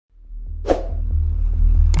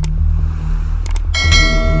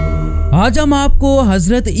आज हम आपको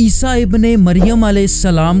हजरत ईसा इब्ने मरियम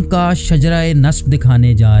अलैहिस्सलाम का शजरा नस्ब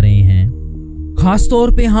दिखाने जा रहे हैं। ख़ास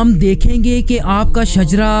तौर पे हम देखेंगे कि आपका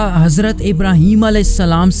शजरा हजरत इब्राहीम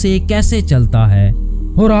अलैहिस्सलाम से कैसे चलता है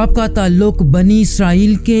और आपका ताल्लुक बनी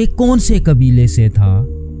इसराइल के कौन से कबीले से था।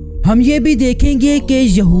 हम ये भी देखेंगे कि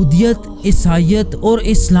यहूदियत, ईसाईयत और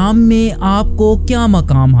इस्लाम में आपको क्या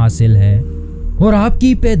मकाम हासिल है और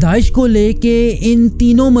आपकी पैदाइश को लेके इन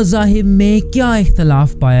तीनों मज़ाहिब में क्या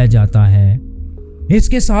इख्तलाफ पाया जाता है।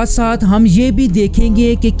 इसके साथ साथ हम ये भी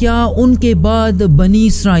देखेंगे कि क्या उनके बाद बनी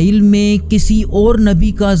इसराइल में किसी और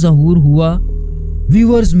नबी का ज़हूर हुआ।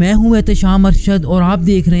 व्यूअर्स, मैं हूँ एहतशाम अरशद और आप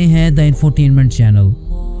देख रहे हैं द इंफोटेनमेंट चैनल।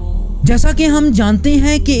 जैसा कि हम जानते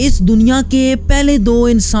हैं कि इस दुनिया के पहले दो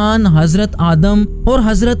इंसान हज़रत आदम और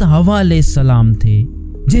हज़रत हवा अलैहिस्सलाम थे,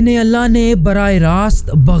 जिन्हें अल्लाह ने बराह रास्त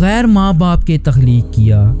बग़ैर माँ बाप के तख्लीक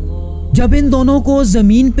किया। जब इन दोनों को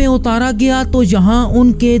ज़मीन पे उतारा गया तो यहाँ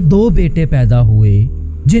उनके दो बेटे पैदा हुए,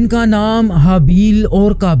 जिनका नाम हाबील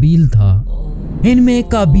और काबील था। इनमें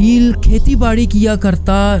काबील खेती बाड़ी किया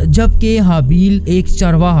करता जबकि हाबील एक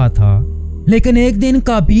चरवाहा था। लेकिन एक दिन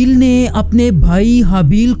काबील ने अपने भाई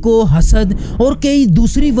हाबील को हसद और कई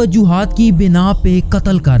दूसरी वजूहात की बिना पे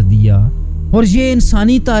कत्ल कर दिया और ये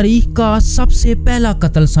इंसानी तारीख का सबसे पहला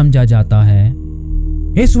कत्ल समझा जाता है।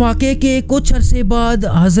 इस वाक़े के कुछ अरसे बाद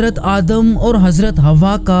हज़रत आदम और हज़रत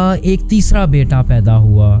हवा का एक तीसरा बेटा पैदा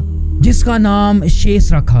हुआ, जिसका नाम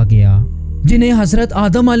शेष रखा गया, जिन्हें हज़रत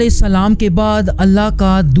आदम अलैहिस्सलाम के बाद अल्लाह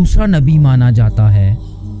का दूसरा नबी माना जाता है।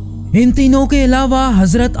 इन तीनों के अलावा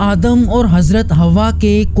हज़रत आदम और हज़रत हवा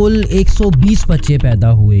के कुल 120 बच्चे पैदा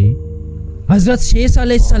हुए। हज़रत शेष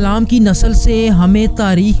अलैहिस्सलाम की नस्ल से हमें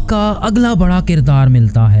तारीख़ का अगला बड़ा किरदार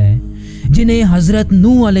मिलता है, जिन्हें हज़रत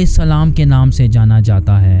नूह अलैहिस्सलाम के नाम से जाना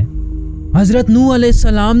जाता है। हज़रत नूह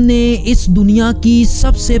अलैहिस्सलाम ने इस दुनिया की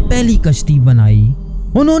सबसे पहली कश्ती बनाई।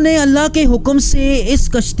 उन्होंने अल्लाह के हुक्म से इस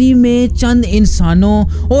कश्ती में चंद इंसानों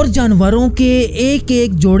और जानवरों के एक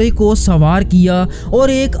एक जोड़े को सवार किया और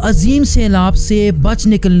एक अजीम सैलाब से बच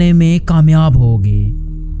निकलने में कामयाब हो गए।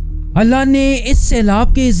 अल्लाह ने इस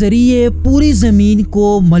सैलाब के ज़रिए पूरी ज़मीन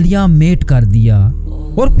को मलिया मेट कर दिया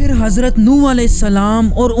और फिर हज़रत नूह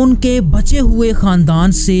अलैहिस्सलाम और उनके बचे हुए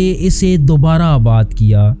ख़ानदान से इसे दोबारा आबाद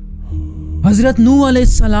किया। हज़रत नूह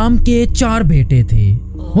अलैहिस्सलाम के 4 बेटे थे।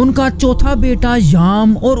 उनका चौथा बेटा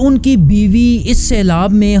याम और उनकी बीवी इस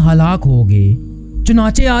सैलाब में हलाक हो गए।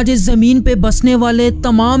 चुनाचे आज इस ज़मीन पे बसने वाले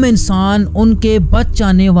तमाम इंसान उनके बच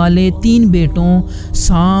जाने वाले 3 बेटों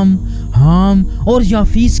साम, हाम और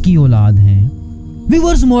याफीस की औलाद हैं।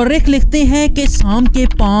 व्यूअर्स, मौर्रिख लिखते हैं कि साम के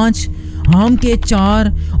 5, हाम के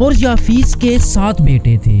 4 और याफीस के 7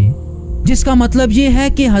 बेटे थे, जिसका मतलब ये है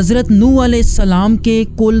कि हज़रत नूह अलैहिस्सलाम के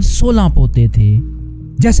कुल 16 पोते थे।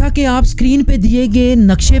 जैसा कि आप स्क्रीन पे दिए गए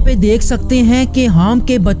नक्शे पे देख सकते हैं कि हाम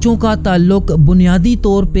के बच्चों का ताल्लुक बुनियादी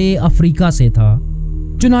तौर पे अफ्रीका से था।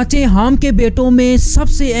 चुनाचे हाम के बेटों में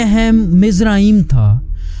सबसे अहम मिज़राइम था,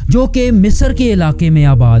 जो कि मिस्र के इलाके में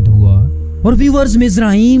आबाद हुआ। और व्यूअर्स,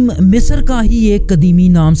 मिज़राइम मिस्र का ही एक कदीमी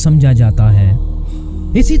नाम समझा जाता है।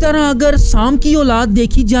 इसी तरह अगर साम की औलाद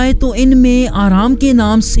देखी जाए तो इनमें आराम के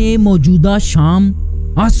नाम से मौजूदा शाम,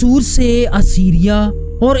 आसूर से असीरिया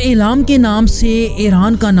और इलाम के नाम से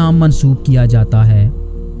ईरान का नाम मंसूब किया जाता है।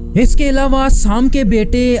 इसके अलावा साम के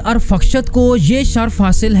बेटे अरफक्षद को ये शर्फ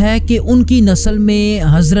हासिल है कि उनकी नस्ल में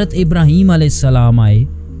हज़रत इब्राहीम अलैहिस्सलाम आए।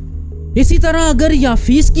 इसी तरह अगर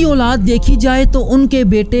याफीस की औलाद देखी जाए तो उनके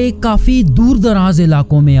बेटे काफ़ी दूर दराज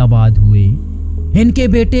इलाकों में आबाद हुए। इनके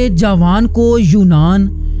बेटे जावान को यूनान,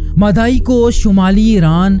 मदाई को शुमाली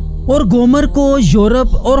ईरान और गोमर को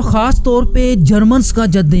यूरोप और ख़ास तौर पे जर्मन्स का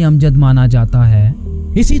जद्द अमजद माना जाता है।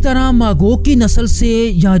 इसी तरह मागोग की नस्ल से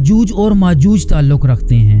याजूज और माजूज ताल्लुक़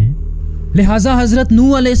रखते हैं। लिहाजा हज़रत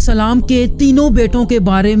नूह अलैहिस्सलाम के तीनों बेटों के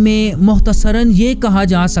बारे में मुख्तसरन ये कहा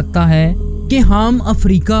जा सकता है कि हाम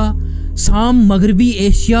अफ्रीका, साम मगरबी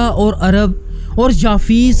एशिया और अरब और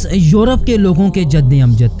याफीस यूरोप के लोगों के जद्द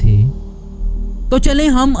अमजद थे। तो चलें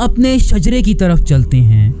हम अपने शजरे की तरफ चलते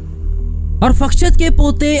हैं। और फक्षत के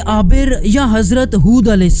पोते आबिर या हज़रत हूद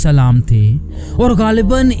अलैहिस्सलाम थे और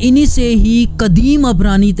गालिबन इन्हीं से ही कदीम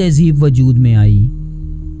अबरानी तहजीब वजूद में आई।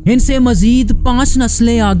 इनसे मज़ीद 5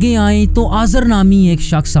 नस्लें आगे आएँ तो आज़र नामी एक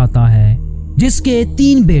शख्स आता है, जिसके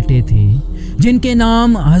 3 बेटे थे, जिनके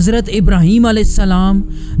नाम हज़रत इब्राहीम अलैहिस्सलाम,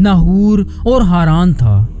 नाहूर और हारान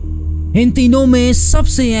था। इन तीनों में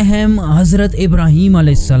सबसे अहम हज़रत इब्राहीम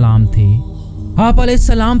अलैहिस्सलाम थे। आप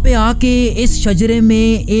अलैहिस्सलाम पे आके इस शजरे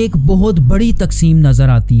में एक बहुत बड़ी तकसीम नज़र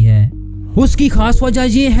आती है। उसकी ख़ास वजह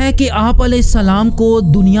यह है कि आप अलैहिस्सलाम को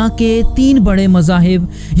दुनिया के 3 बड़े मज़ाहिब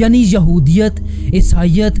यानी यहूदियत,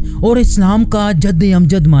 ईसाईयत और इस्लाम का जद्द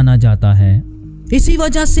अमजद माना जाता है। इसी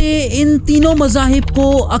वजह से इन तीनों मज़ाहिब को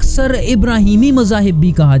अक्सर इब्राहिमी मज़ाहिब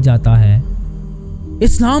भी कहा जाता है।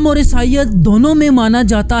 इस्लाम और ईसाईयत दोनों में माना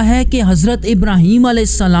जाता है कि हज़रत इब्राहीम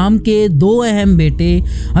अलैहिस्सलाम के दो अहम बेटे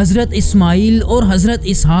हज़रत इस्माइल और हज़रत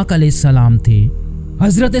इसहाक अलैहिस्सलाम थे।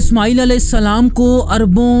 हज़रत इस्माइल अलैहिस्सलाम को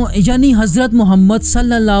अरबों यानी हज़रत मोहम्मद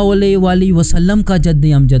सल्लल्लाहु अलैहि वसल्लम का जद्द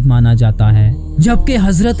अमजद माना जाता है, जबकि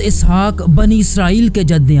हज़रत इसहाक बनी इसराइल के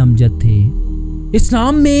जद्द अमजद थे।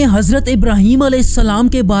 इस्लाम में हज़रत इब्राहीम अलैहिस्सलाम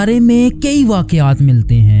के बारे में कई वाक़यात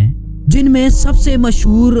मिलते हैं, जिनमें सबसे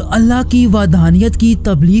मशहूर अल्लाह की वहदानियत की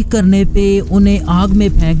तबलीग करने पे उन्हें आग में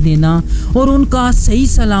फेंक देना और उनका सही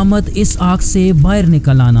सलामत इस आग से बाहर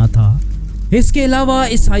निकल आना था। इसके अलावा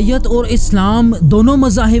ईसाईयत और इस्लाम दोनों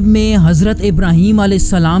मज़ाहिब में हज़रत इब्राहीम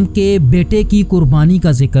अलैहिस्सलाम के बेटे की कुर्बानी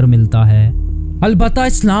का जिक्र मिलता है। अलबत्ता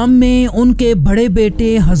इस्लाम में उनके बड़े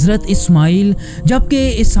बेटे हज़रत इस्माइल, जबकि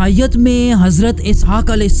ईसाईयत में हज़रत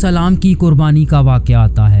इसहाक अलैहिस्सलाम की कुर्बानी का वाक़या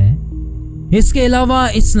आता है। इसके अलावा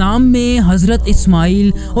इस्लाम में हज़रत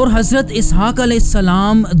इस्माइल और हज़रत इसहाक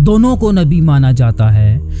अलैहिस्सलाम दोनों को नबी माना जाता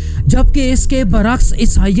है, जबकि इसके बरक्स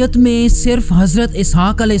ईसाईयत में सिर्फ हज़रत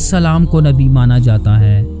इसहाक अलैहिस्सलाम को नबी माना जाता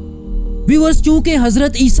है। व्यूअर्स, चूँकि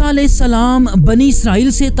हज़रत ईसा अलैहिस्सलाम बनी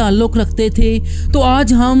इसराइल से ताल्लुक़ रखते थे, तो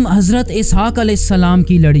आज हम हज़रत इसहाक अलैहिस्सलाम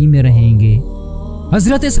की लड़ी में रहेंगे।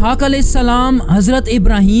 हज़रत इसहाक अलैहिस्सलाम हज़रत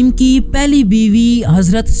इब्राहीम की पहली बीवी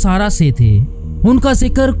हज़रत सारा से थे। उनका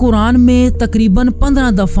जिक्र कुरान में तकरीबन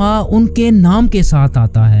 15 दफ़ा उनके नाम के साथ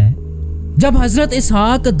आता है। जब हज़रत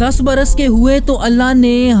इसहाक 10 बरस के हुए तो अल्लाह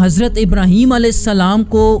ने हज़रत इब्राहीम अलैहिस्सलाम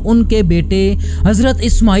को उनके बेटे हज़रत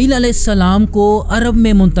इस्माइल अलैहिस्सलाम को अरब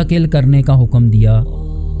में मुंतकिल करने का हुक्म दिया।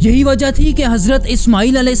 यही वजह थी कि हज़रत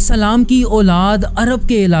इस्माइल अलैहिस्सलाम की औलाद अरब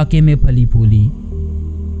के इलाके में फली फूली।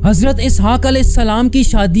 हज़रत इसहाक अलैहिस्सलाम की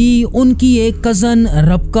शादी उनकी एक कज़न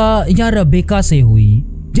रबका या रबेका से हुई,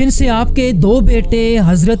 जिनसे आपके दो बेटे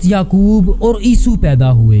हज़रत याकूब और ईसू पैदा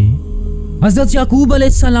हुए। हज़रत याकूब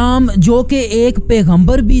अलैहिस्सलाम, जो कि एक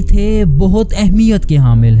पैगंबर भी थे, बहुत अहमियत के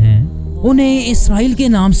हामिल हैं। उन्हें इसराइल के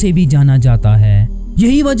नाम से भी जाना जाता है।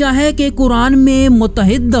 यही वजह है कि कुरान में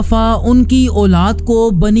मुतअद्दिद दफ़ा उनकी औलाद को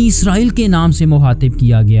बनी इसराइल के नाम से मुखातिब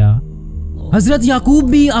किया गया। हज़रत याकूब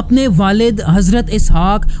भी अपने वालिद हज़रत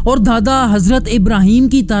इसहाक और दादा हज़रत इब्राहीम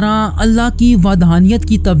की तरह अल्लाह की वहदानियत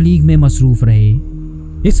की तबलीग में मसरूफ़ रहे।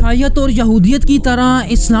 ईसाईयत और यहूदियत की तरह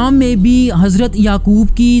इस्लाम में भी हज़रत याकूब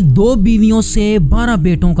की 2 बीवियों से 12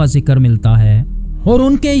 बेटों का जिक्र मिलता है, और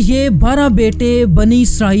उनके ये 12 बेटे बनी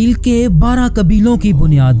इसराइल के 12 कबीलों की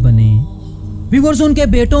बुनियाद बने। व्यूअर्स, उनके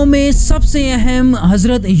बेटों में सबसे अहम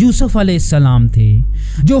हज़रत यूसुफ अलैहिस्सलाम थे,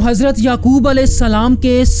 जो हज़रत याकूब अलैहिस्सलाम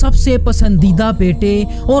के सबसे पसंदीदा बेटे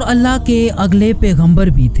और अल्लाह के अगले पैगंबर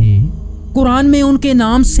भी थे। कुरान में उनके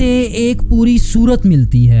नाम से एक पूरी सूरत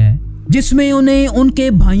मिलती है, जिसमें उन्हें उनके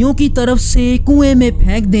भाइयों की तरफ से कुएं में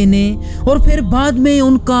फेंक देने और फिर बाद में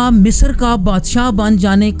उनका मिस्र का बादशाह बन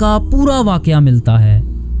जाने का पूरा वाक़या मिलता है।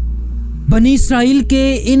 बनी इसराइल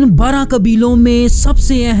के इन 12 कबीलों में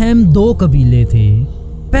सबसे अहम 2 कबीले थे।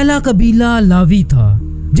 पहला कबीला लावी था,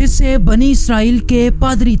 जिससे बनी इसराइल के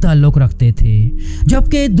पादरी ताल्लुक़ रखते थे,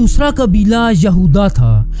 जबकि दूसरा कबीला यहूदा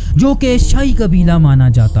था, जो कि शाही कबीला माना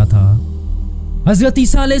जाता था। हज़रत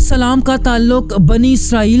ईसा अलैहिस्सलाम का ताल्लुक़ बनी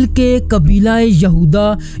इसराइल के कबीला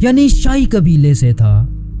यहूदा यानी शाही कबीले से था।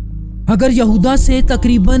 अगर यहूदा से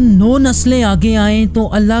तकरीबन 9 नस्लें आगे आएँ तो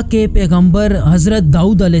अल्लाह के पैगंबर हज़रत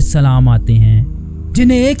दाऊद अलैहिस्सलाम आते हैं,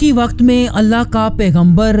 जिन्हें एक ही वक्त में अल्लाह का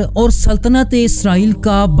पैगंबर और सल्तनत इसराइल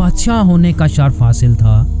का बादशाह होने का शर्फ हासिल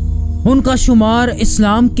था। उनका शुमार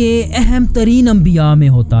इस्लाम के अहम तरीन अंबिया में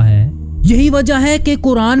होता है। यही वजह है कि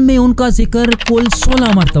कुरान में उनका जिक्र कुल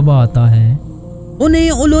 16 मरतबा आता है। उन्हें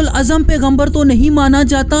उलुल अज़म पैगंबर तो नहीं माना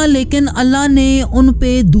जाता, लेकिन अल्लाह ने उन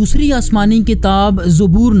पे दूसरी आसमानी किताब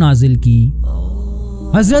ज़बूर नाजिल की।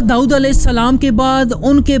 हज़रत दाऊद अलैहिस्सलाम के बाद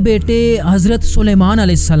उनके बेटे हज़रत सुलेमान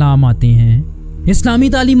अलैहिस्सलाम आते हैं। इस्लामी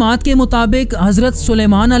तालीमात के मुताबिक हज़रत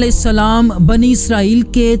सुलेमान अलैहिस्सलाम बनी इसराइल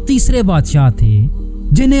के तीसरे बादशाह थे,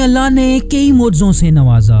 जिन्हें अल्लाह ने कई मौजज़ों से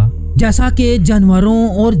नवाजा, जैसा कि जानवरों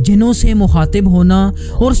और जिनों से मुखातिब होना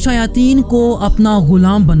और शयातीन को अपना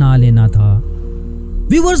गुलाम बना लेना था।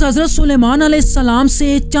 व्यूअर्स, हज़रत सुलेमान अलैहिस्सलाम से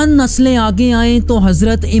चंद नस्लें आगे आएँ तो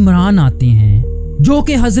हज़रत इमरान आते हैं, जो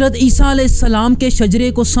कि हज़रत ईसा अलैहिस्सलाम के शजरे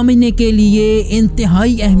को समझने के लिए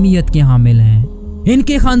इंतहाई अहमियत के हामिल हैं।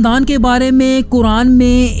 इनके ख़ानदान के बारे में कुरान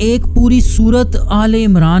में एक पूरी सूरत आले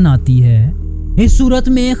इमरान आती है। इस सूरत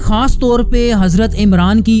में ख़ास तौर पे हज़रत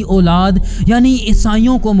इमरान की औलाद यानी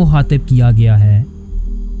ईसाइयों को मुखातिब किया गया है।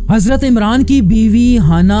 हज़रत इमरान की बीवी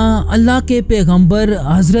हाना अल्लाह के पैगंबर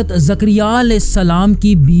हज़रत ज़करिया अलैहिस्सलाम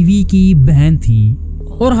की बीवी की बहन थी,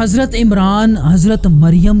 और हज़रत इमरान हज़रत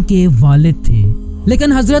मरियम के वालिद थे।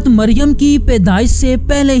 लेकिन हज़रत मरियम की पैदाइश से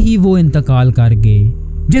पहले ही वो इंतकाल कर गए,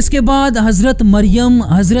 जिसके बाद हज़रत मरियम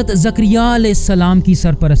हज़रत ज़करिया अलैहिस्सलाम की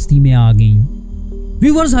सरपरस्ती में आ गईं।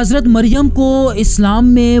 व्यूअर्स, हज़रत मरियम को इस्लाम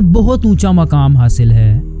में बहुत ऊंचा मकाम हासिल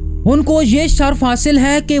है। उनको ये शर्फ हासिल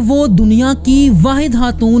है कि वो दुनिया की वाहिद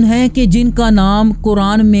खातून हैं कि जिनका नाम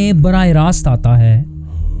कुरान में बराह रास्त आता है।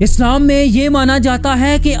 इस्लाम में ये माना जाता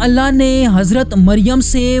है कि अल्लाह ने हज़रत मरियम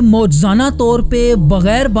से मौजज़ाना तौर पे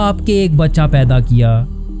बग़ैर बाप के एक बच्चा पैदा किया,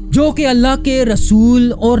 जो कि अल्लाह के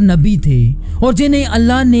रसूल और नबी थे और जिन्हें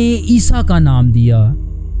अल्लाह ने ईसा का नाम दिया।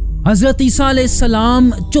 हज़रत ईसा अलैहिस्सलाम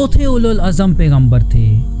चौथे उलुल अज़म पैगम्बर थे,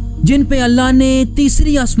 जिन पे अल्लाह ने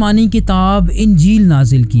तीसरी आसमानी किताब इंजील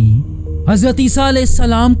नाजिल की। हज़रत ईसा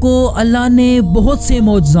अलैहिस्सलाम को अल्लाह ने बहुत से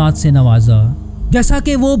मौजज़ात से नवाजा, जैसा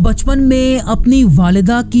कि वो बचपन में अपनी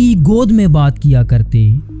वालिदा की गोद में बात किया करते,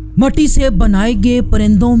 मट्टी से बनाए गए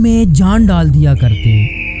परिंदों में जान डाल दिया करते,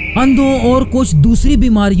 अंधों और कुछ दूसरी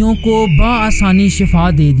बीमारियों को बआसानी शिफा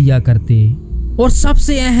दे दिया करते, और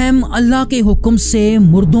सबसे अहम अल्लाह के हुक्म से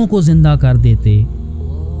मुर्दों को जिंदा कर देते।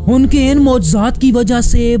 उनके इन मौजज़ात की वजह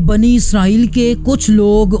से बनी इसराइल के कुछ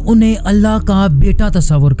लोग उन्हें अल्लाह का बेटा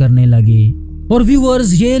तस्वर करने लगे, और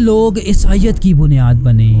व्यूअर्स, ये लोग ईसाईयत की बुनियाद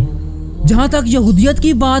बने। जहाँ तक यहूदियत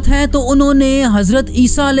की बात है तो उन्होंने हज़रत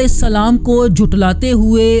ईसा अलैहिस्सलाम को झुटलाते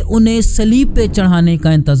हुए उन्हें सलीब पे चढ़ाने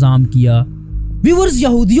का इंतज़ाम किया। व्यूअर्स,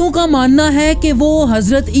 यहूदियों का मानना है कि वो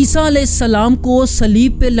हज़रत ईसा अलैहिस्सलाम को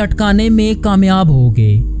सलीब पे लटकाने में कामयाब हो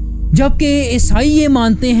गए, जबकि ईसाई ये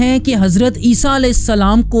मानते हैं कि हज़रत ईसा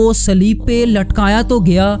अलैहिस्सलाम को सलीब पे लटकाया तो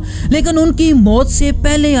गया, लेकिन उनकी मौत से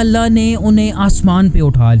पहले अल्लाह ने उन्हें आसमान पे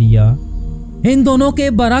उठा लिया। इन दोनों के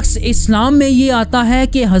बरक्स इस्लाम में ये आता है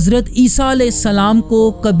कि हज़रत ईसा अलैहिस्सलाम को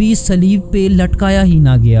कभी सलीब पे लटकाया ही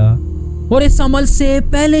ना गया, और इस अमल से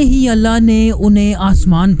पहले ही अल्लाह ने उन्हें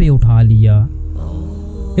आसमान पे उठा लिया।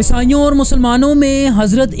 ईसाइयों और मुसलमानों में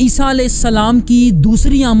हज़रत ईसा अलैहिस्सलाम की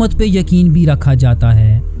दूसरी आमद पे यकीन भी रखा जाता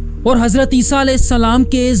है, और हज़रत ईसा अलैहिस्सलाम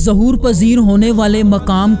के ज़हूर पजीर होने वाले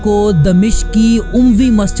मकाम को दमिश्क की उमवी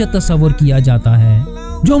मस्जिद तस्वर किया जाता है,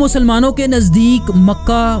 जो मुसलमानों के नज़दीक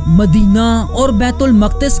मक्का, मदीना और बैतुल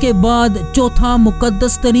मक़दिस के बाद चौथा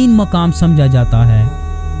मुक़द्दस तरीन मकाम समझा जाता है।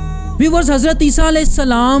 व्यूअर्स, हज़रत ईसा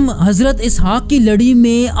अलैहिस्सलाम हज़रत इसहाक़ की लड़ी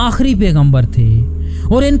में आखिरी पैगम्बर थे,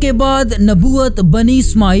 और इनके बाद नबूवत बनी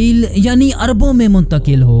इस्माइल यानी अरबों में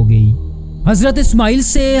मुंतकिल हो गई। हज़रत इस्माइल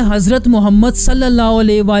से हज़रत मोहम्मद सल्लल्लाहु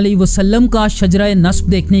अलैहि वसल्लम का शजरा नस्ब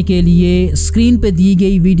देखने के लिए स्क्रीन पे दी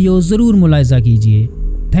गई वीडियो ज़रूर मुलाहिज़ा कीजिए।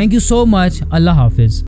 Thank you so much. अल्लाह हाफिज़।